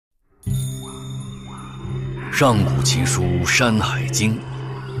上古奇书《山海经》，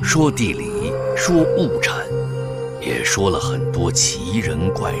说地理，说物产，也说了很多奇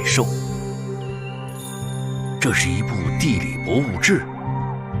人怪兽。这是一部地理博物志，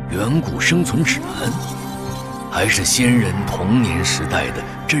远古生存指南，还是先人童年时代的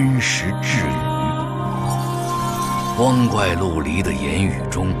真实智语？光怪陆离的言语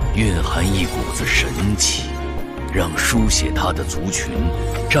中蕴含一股子神奇，让书写它的族群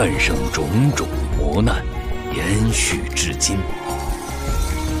战胜种种磨难，延续至今。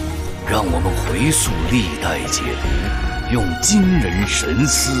让我们回溯历代解读，用惊人神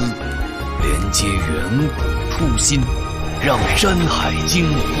思连接远古初心，让《山海经》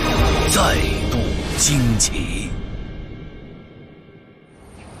再度惊奇。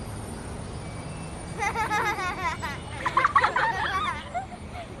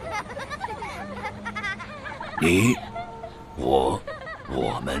你、我、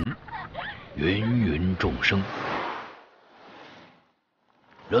我们，芸芸众生，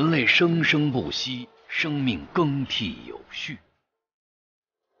人类生生不息，生命更替有序。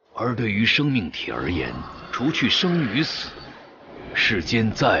而对于生命体而言，除去生与死，世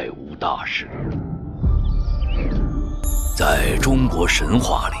间再无大事。在中国神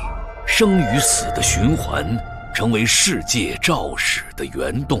话里，生与死的循环成为世界肇始的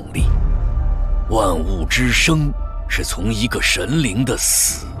原动力。万物之生是从一个神灵的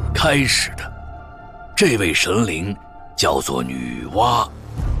死开始的，这位神灵叫做女娲。《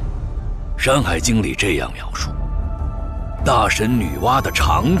山海经》里这样描述：大神女娲的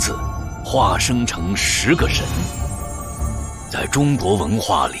肠子化生成10个神。在中国文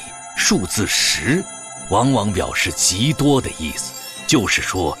化里，数字10往往表示极多的意思，就是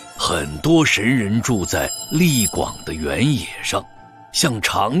说很多神人住在力广的原野上，像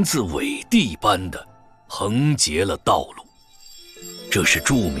肠子尾地般的横截了道路。这是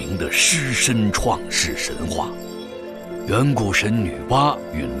著名的狮身创世神话。远古神女娲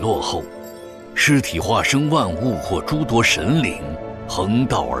陨落后，尸体化生万物或诸多神灵，横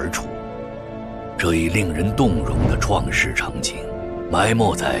道而出。这一令人动容的创世场景，埋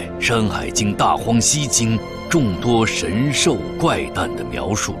没在《山海经·大荒西经》众多神兽怪诞的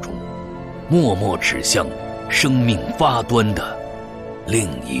描述中，默默指向生命发端的另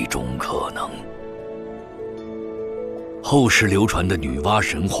一种可能。后世流传的女娲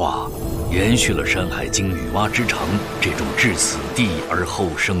神话，延续了《山海经》女娲之长这种置死地而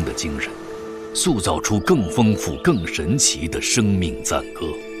后生的精神，塑造出更丰富、更神奇的生命赞歌。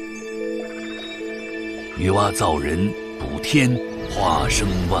女娲造人、补天、化生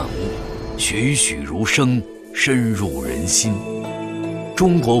万物，栩栩如生，深入人心。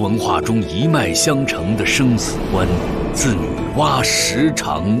中国文化中一脉相承的生死观，自女娲时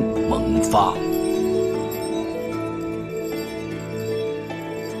常萌发。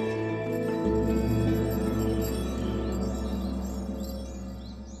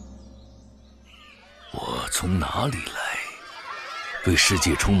我从哪里来？对世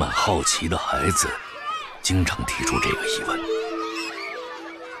界充满好奇的孩子经常提出这个疑问。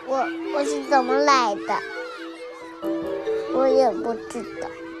我是怎么来的？我也不知道。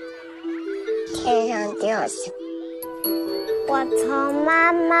天上掉下，我从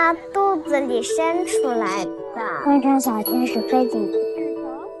妈妈肚子里生出来的。变成小天使飞进去。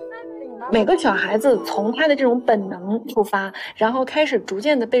每个小孩子从他的这种本能出发，然后开始逐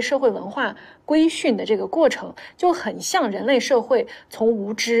渐的被社会文化规训的这个过程，就很像人类社会从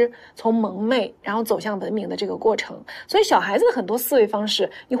无知、从蒙昧，然后走向文明的这个过程。所以小孩子的很多思维方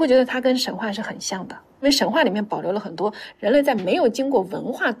式，你会觉得他跟神话是很像的，因为神话里面保留了很多人类在没有经过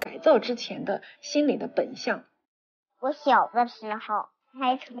文化改造之前的心理的本相。我小的时候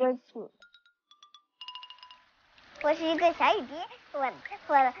开车去，我是一个小雨滴，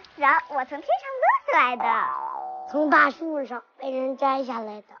然后我从天上落下来的，从大树上被人摘下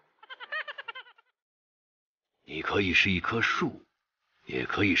来的。你可以是一棵树，也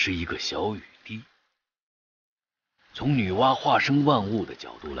可以是一个小雨滴。从女娲化生万物的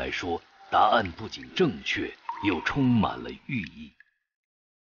角度来说，答案不仅正确，又充满了寓意。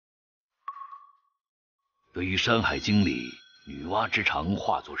对于《山海经》里女娲之长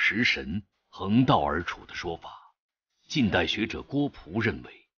化作10神横道而处的说法，近代学者郭璞认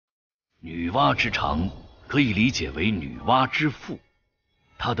为，女娲之长可以理解为女娲之父，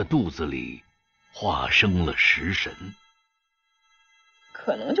她的肚子里化生了10神。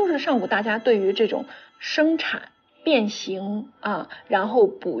可能就是上古大家对于这种生产、变形啊，然后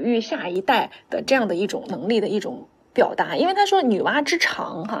哺育下一代的这样的一种能力的一种表达。因为他说女娲之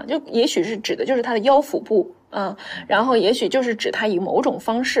长哈，就也许是指的就是她的腰腹部啊，然后也许就是指她以某种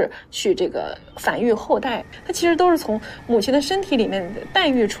方式去这个繁育后代，它其实都是从母亲的身体里面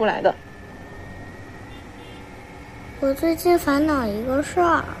诞育出来的。我最近烦恼一个事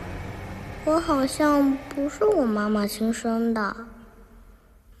儿，我好像不是我妈妈亲生的。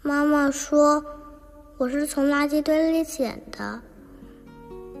妈妈说我是从垃圾堆里捡的，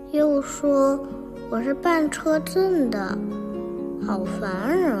又说我是半车震的，好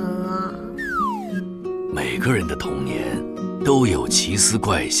烦人啊！每个人的童年都有奇思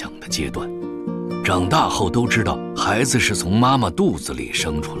怪想的阶段，长大后都知道孩子是从妈妈肚子里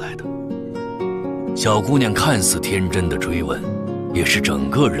生出来的。小姑娘看似天真的追问，也是整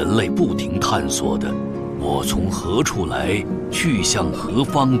个人类不停探索的我从何处来，去向何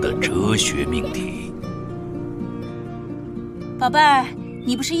方的哲学命题。宝贝儿，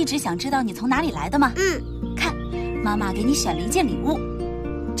你不是一直想知道你从哪里来的吗？看，妈妈给你选了一件礼物，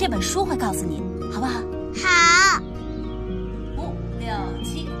这本书会告诉你，好不好？好。5、6、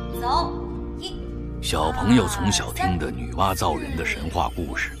7，走！1。小朋友从小听的女娲造人的神话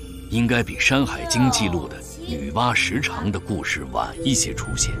故事，应该比《山海经》记录的女娲时长的故事晚一些出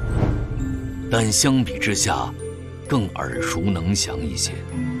现，但相比之下，更耳熟能详一些。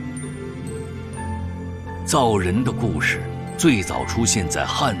造人的故事最早出现在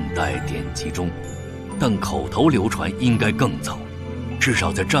汉代典籍中，但口头流传应该更早，至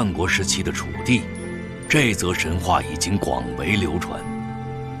少在战国时期的楚地，这则神话已经广为流传。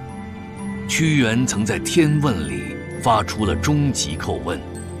屈原曾在《天问》里发出了终极叩问：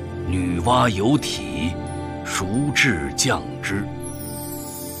女娲有体，孰至降之？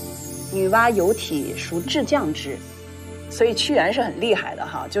女娲有体，孰至降之？所以屈原是很厉害的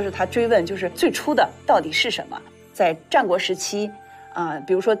哈，就是他追问，就是最初的到底是什么？在战国时期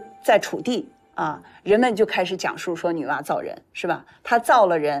比如说在楚地人们就开始讲述说女娲造人，是吧？她造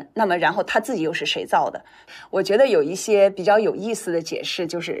了人，那么然后她自己又是谁造的？我觉得有一些比较有意思的解释，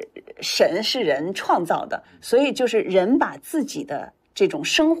就是神是人创造的，所以就是人把自己的这种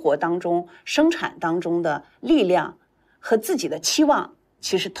生活当中、生产当中的力量和自己的期望，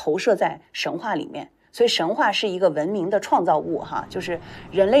其实投射在神话里面。所以神话是一个文明的创造物哈，就是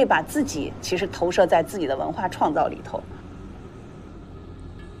人类把自己其实投射在自己的文化创造里头。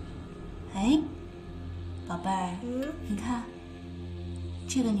哎，宝贝儿，你看，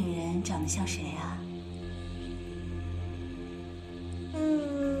这个女人长得像谁啊？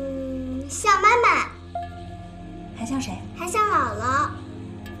像妈妈，还像谁？还像姥姥，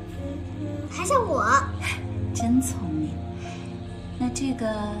还像我。真聪明。那这个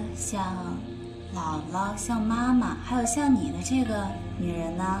像姥姥，像妈妈，还有像你的这个女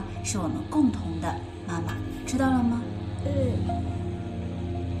人呢，是我们共同的妈妈，知道了吗？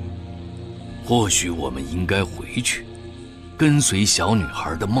或许我们应该回去，跟随小女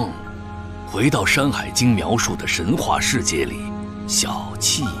孩的梦，回到《山海经》描述的神话世界里，小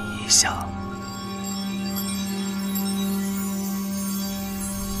憩一下。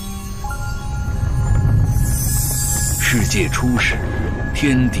世界初始，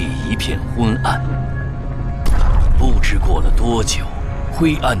天地一片昏暗。不知过了多久，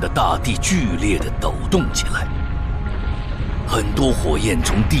灰暗的大地剧烈地抖动起来，很多火焰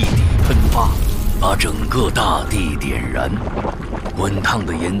从地底喷发，把整个大地点燃。滚烫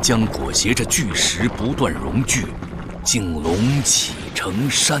的岩浆裹挟着巨石不断融聚，竟隆起成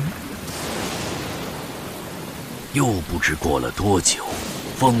山。又不知过了多久，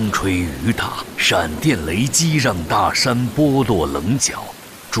风吹雨打，闪电雷击，让大山剥落棱角，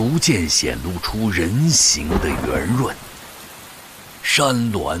逐渐显露出人形的圆润。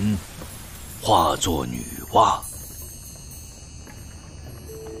山峦化作女娲，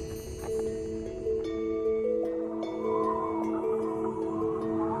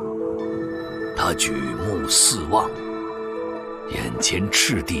她举目四望，眼前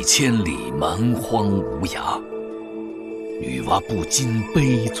赤地千里，蛮荒无涯。女娲不禁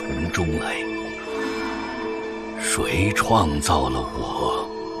悲从中来，谁创造了我？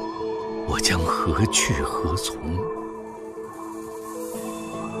我将何去何从？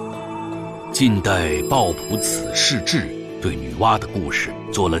近代《抱朴子世志》对女娲的故事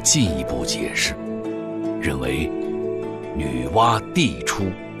做了进一步解释，认为女娲地出，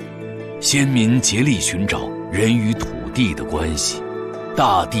先民竭力寻找人与土地的关系。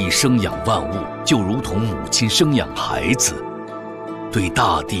大地生养万物，就如同母亲生养孩子。对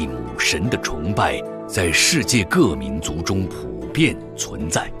大地母神的崇拜，在世界各民族中普遍存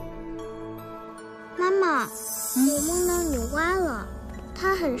在。妈妈，我梦到女娲了，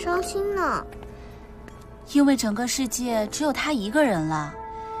她很伤心呢。因为整个世界只有她一个人了，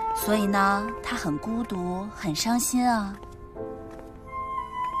所以呢，她很孤独，很伤心啊。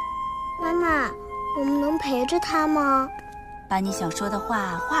妈妈，我们能陪着她吗？把你想说的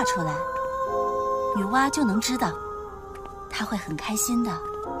话画出来，女娲就能知道，她会很开心的。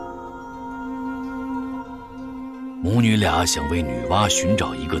母女俩想为女娲寻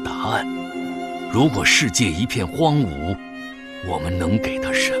找一个答案。如果世界一片荒芜，我们能给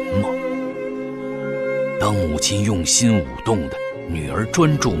她什么？当母亲用心舞动的，女儿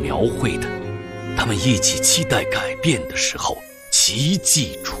专注描绘的，他们一起期待改变的时候，奇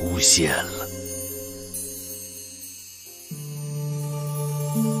迹出现了。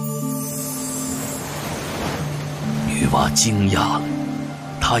女娲惊讶了，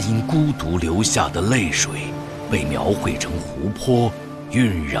她因孤独流下的泪水被描绘成湖泊，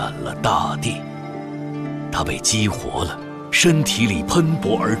晕染了大地。她被激活了，身体里喷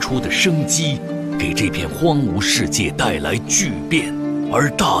薄而出的生机给这片荒芜世界带来巨变，而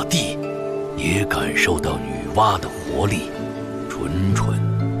大地也感受到女娲的活力，蠢蠢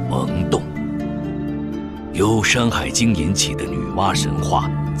萌动。由《山海经》引起的女娲神话，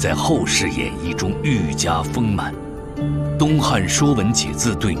在后世演绎中愈加丰满。东汉《说文解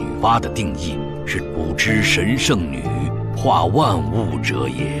字》对女娲的定义是“古之神圣女，化万物者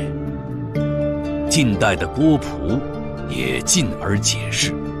也”。晋代的郭璞也进而解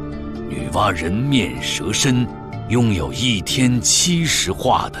释，女娲人面蛇身，拥有1天70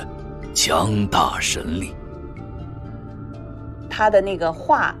化的强大神力。她的那个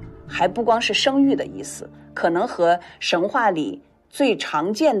化还不光是生育的意思，可能和神话里最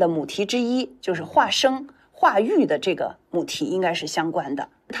常见的母题之一，就是化生化育的这个母题应该是相关的。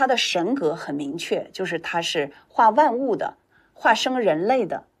她的神格很明确，就是她是化万物的，化生人类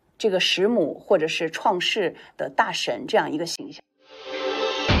的这个始母或者是创世的大神这样一个形象。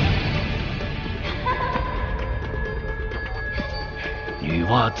女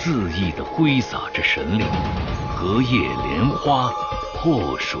娲恣意地挥洒着神力，荷叶莲花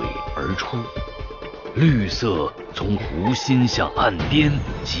破水而出，绿色从湖心向岸边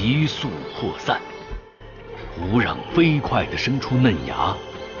急速扩散，土壤飞快地生出嫩芽，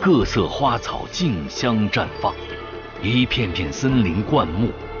各色花草竞相绽放，一片片森林灌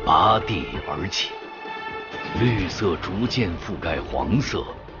木拔地而起，绿色逐渐覆盖黄色，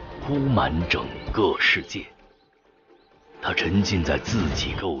铺满整个世界。他沉浸在自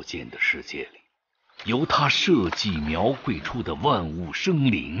己构建的世界里，由他设计描绘出的万物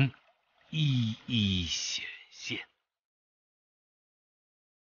生灵一一显现。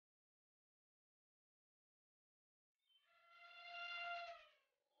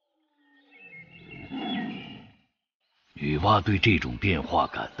女娲对这种变化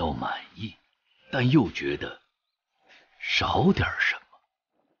感到满意，但又觉得少点什么。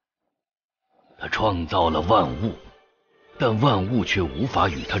她创造了万物，但万物却无法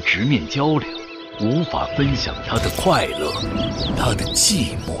与她直面交流，无法分享她的快乐，她的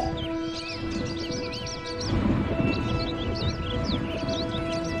寂寞。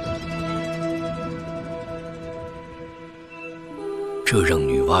这让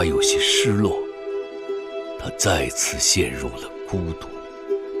女娲有些失落，她再次陷入了孤独。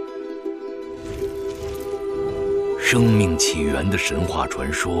生命起源的神话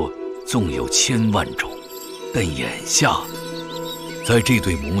传说纵有千万种，但眼下在这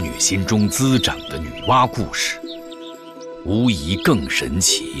对母女心中滋长的女娲故事，无疑更神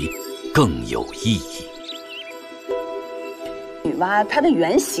奇，更有意义。女娲她的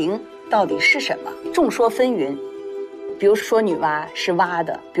原型到底是什么？众说纷纭。比如说女娲是挖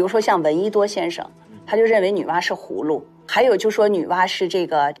的，比如说像闻一多先生，他就认为女娲是葫芦，还有就说女娲是这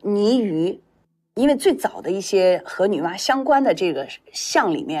个泥鱼。因为最早的一些和女娲相关的这个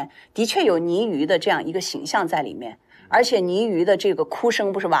像里面，的确有泥鱼的这样一个形象在里面，而且泥鱼的这个哭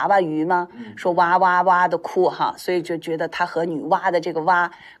声不是娃娃鱼吗？说哇哇哇的哭哈，所以就觉得它和女娲的这个蛙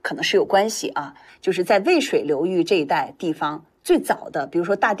可能是有关系啊。就是在渭水流域这一带地方，最早的比如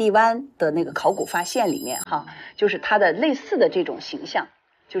说大地湾的那个考古发现里面哈，就是它的类似的这种形象，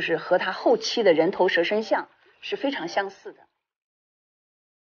就是和它后期的人头蛇身像是非常相似的。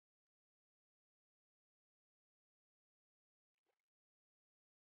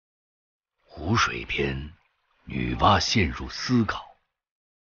湖水边，女娲陷入思考。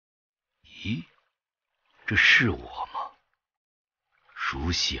咦，这是我吗？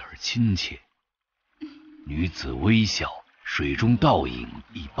熟悉而亲切。女子微笑，水中倒影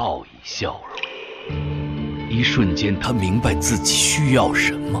亦报以笑容。一瞬间，她明白自己需要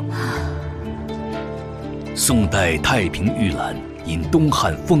什么。宋代太平御览引东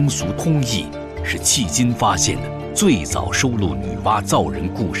汉风俗通义，是迄今发现的最早收录女娲造人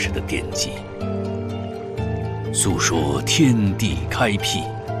故事的典籍。诉说天地开辟，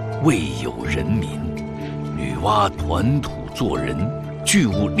未有人民，女娲团土作人，巨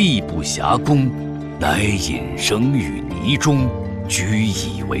物力不暇功，乃引绳于泥中，举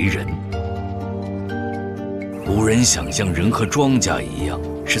以为人。古人想象人和庄稼一样，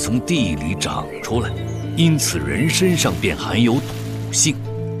是从地里长出来，因此人身上便含有土性，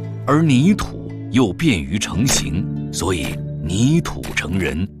而泥土又便于成形，所以泥土成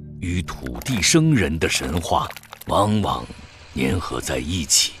人与土地生人的神话往往粘合在一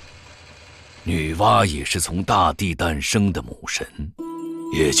起。女娲也是从大地诞生的母神，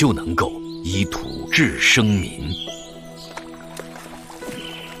也就能够以土质生民。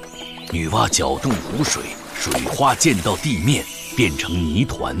女娲搅动湖水，水花溅到地面，变成泥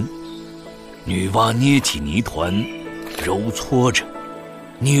团。女娲捏起泥团，揉搓着，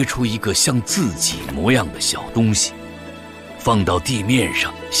捏出一个像自己模样的小东西，放到地面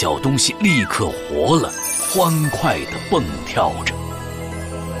上，小东西立刻活了，欢快地蹦跳着。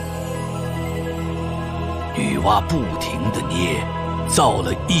女娲不停地捏，造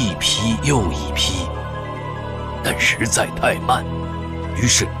了一批又一批，但实在太慢，于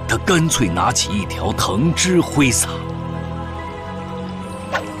是她干脆拿起一条藤枝挥洒。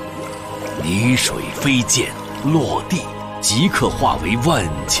泥水飞溅，落地即刻化为万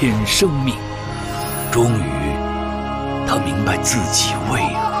千生命。终于，他明白自己为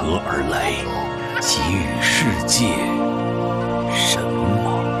何而来，给予世界什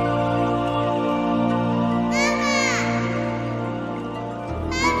么。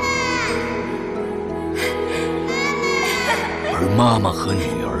而妈妈和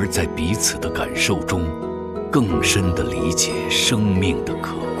女儿在彼此的感受中，更深地理解生命的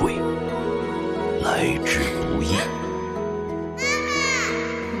可贵。来之不易。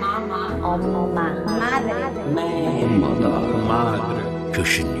这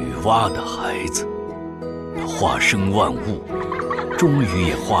是女娲的孩子，她化生万物，终于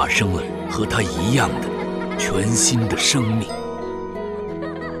也化生了和她一样的全新的生命。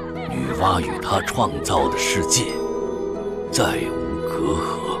女娲与她创造的世界再无隔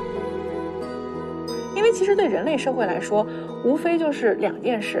阂。因为其实对人类社会来说，无非就是两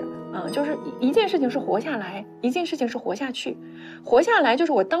件事。就是一件事情是活下来，一件事情是活下去。活下来就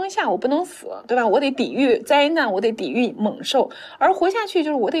是我当下我不能死，对吧？我得抵御灾难，我得抵御猛兽。而活下去就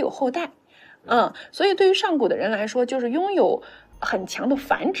是我得有后代。所以对于上古的人来说，就是拥有很强的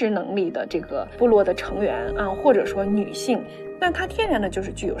繁殖能力的这个部落的成员或者说女性，那她天然的就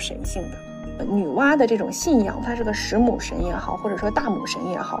是具有神性的。女娲的这种信仰，它是个始母神也好，或者说大母神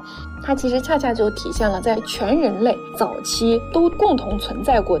也好，它其实恰恰就体现了在全人类早期都共同存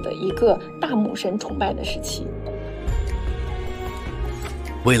在过的一个大母神崇拜的时期。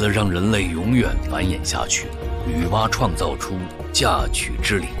为了让人类永远繁衍下去，女娲创造出嫁娶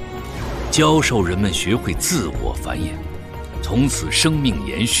之礼，教授人们学会自我繁衍，从此生命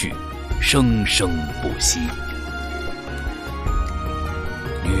延续，生生不息。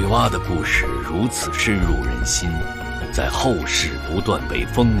女娲的故事如此深入人心，在后世不断被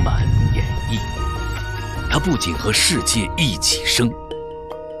丰满演绎。她不仅和世界一起生，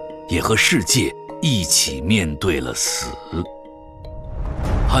也和世界一起面对了死。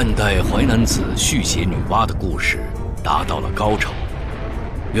汉代淮南子续写女娲的故事达到了高潮。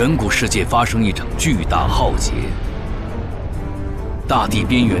远古世界发生一场巨大浩劫，大地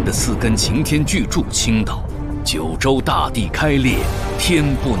边缘的4根擎天巨柱倾倒，九州大地开裂，天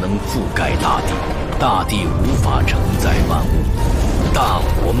不能覆盖大地，大地无法承载万物，大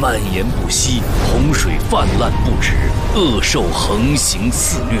火蔓延不息，洪水泛滥不止，恶兽横行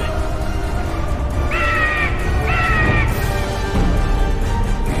肆虐。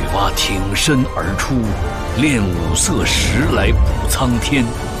女娲挺身而出，炼5色石来补苍天。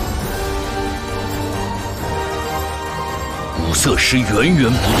5色石源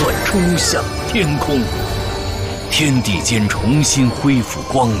源不断冲向天空，天地间重新恢复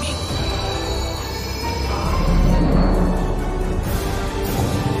光明。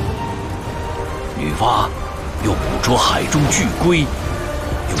女娲又捕捉海中巨龟，用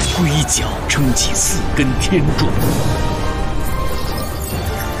龟脚撑起4根天柱。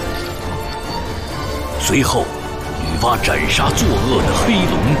随后，女娲斩杀作恶的黑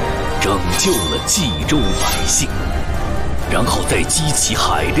龙，拯救了冀州百姓，然后再激起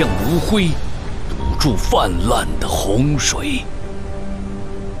海量炉灰，堵住泛滥的洪水。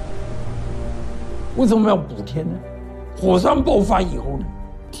为什么要补天呢？火山爆发以后呢，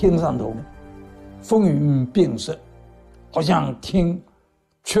天上头呢，风云变色，好像天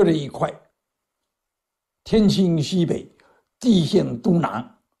缺了一块，天倾西北，地陷东南，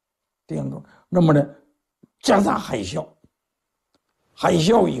这样的。那么呢，加上海啸，海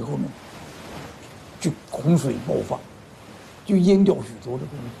啸以后呢，就洪水爆发，就淹掉许多的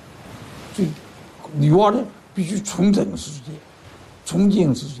东西。所以女娲呢，必须重整世界，重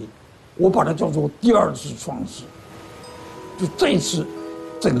建世界。我把它叫做第2次创世，就再次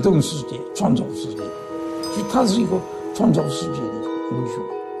整顿世界，创造世界。所以她是一个创造世界的英雄。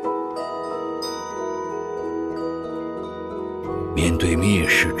面对灭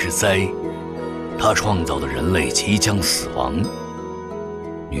世之灾，他创造的人类即将死亡。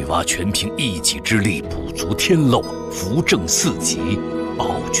女娲全凭一己之力补足天漏，扶正四极，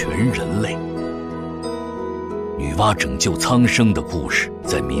保全人类。女娲拯救苍生的故事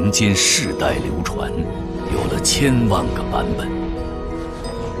在民间世代流传，有了千万个版本。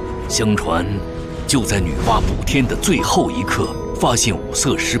相传，就在女娲补天的最后一刻，发现五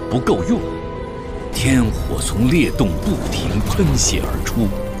色石不够用，天火从裂洞不停喷泄而出，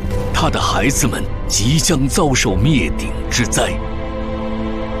她的孩子们即将遭受灭顶之灾。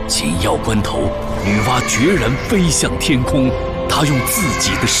紧要关头，女娲决然飞向天空，她用自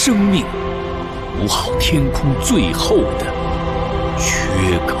己的生命补好天空最后的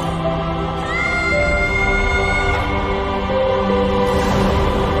缺口。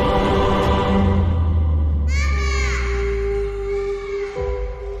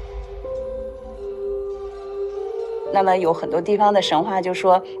那么有很多地方的神话就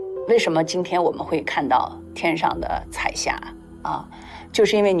说，为什么今天我们会看到天上的彩霞啊？就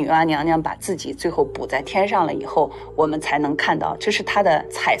是因为女娲娘娘把自己最后补在天上了以后，我们才能看到这是她的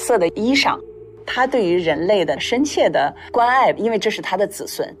彩色的衣裳，她对于人类的深切的关爱，因为这是她的子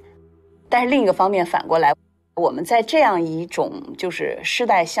孙。但是另一个方面反过来，我们在这样一种就是世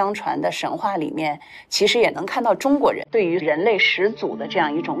代相传的神话里面，其实也能看到中国人对于人类始祖的这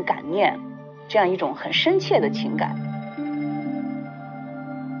样一种感念，这样一种很深切的情感。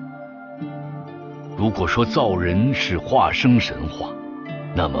如果说造人是化生神话，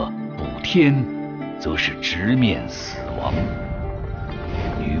那么补天则是直面死亡。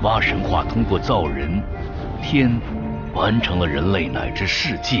女娲神话通过造人补天，完成了人类乃至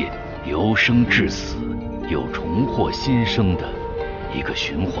世界由生至死又重获新生的一个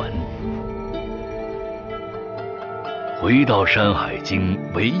循环。回到《山海经》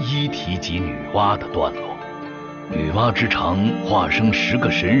唯一提及女娲的段落，女娲之长化生10个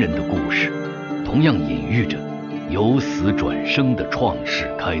神人的故事，同样隐喻着由死转生的创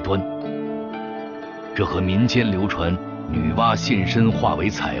世开端。这和民间流传女娲现身化为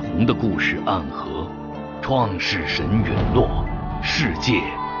彩虹的故事暗合，创世神陨落，世界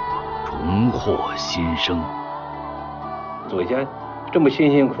重获新生。祖先这么辛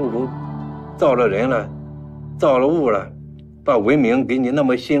辛苦苦造了人了，造了物了，把文明给你那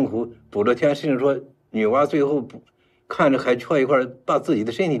么辛苦补了天，甚至说女娲最后看着还缺一块，把自己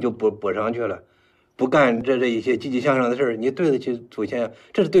的身体就补上去了，不干这一些积极向上的事儿，你对得起祖先，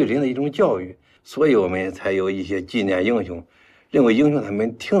这是对人的一种教育。所以我们才有一些纪念英雄，认为英雄他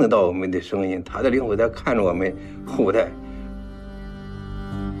们听得到我们的声音，他的灵魂在看着我们后代。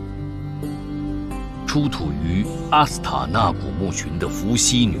出土于阿斯塔纳古墓群的伏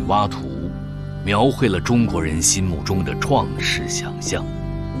羲女娲图，描绘了中国人心目中的创世想象。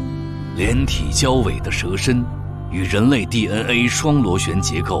连体交尾的蛇身与人类 DNA 双螺旋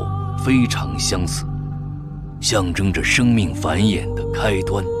结构非常相似，象征着生命繁衍的开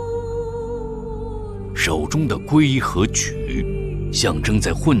端。手中的龟和矩，象征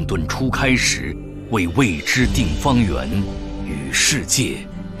在混沌初开时为未知定方圆，与世界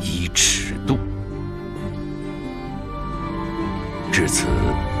依尺度。至此，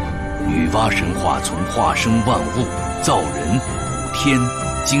女娲神话从化生万物、造人、补天，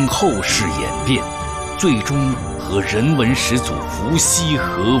经后世演变，最终和人文始祖伏羲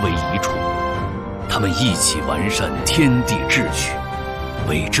合为一处。他们一起完善天地秩序，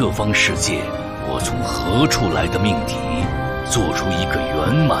为这方世界我从何处来的命题做出一个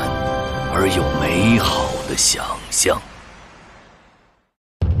圆满而又美好的想象。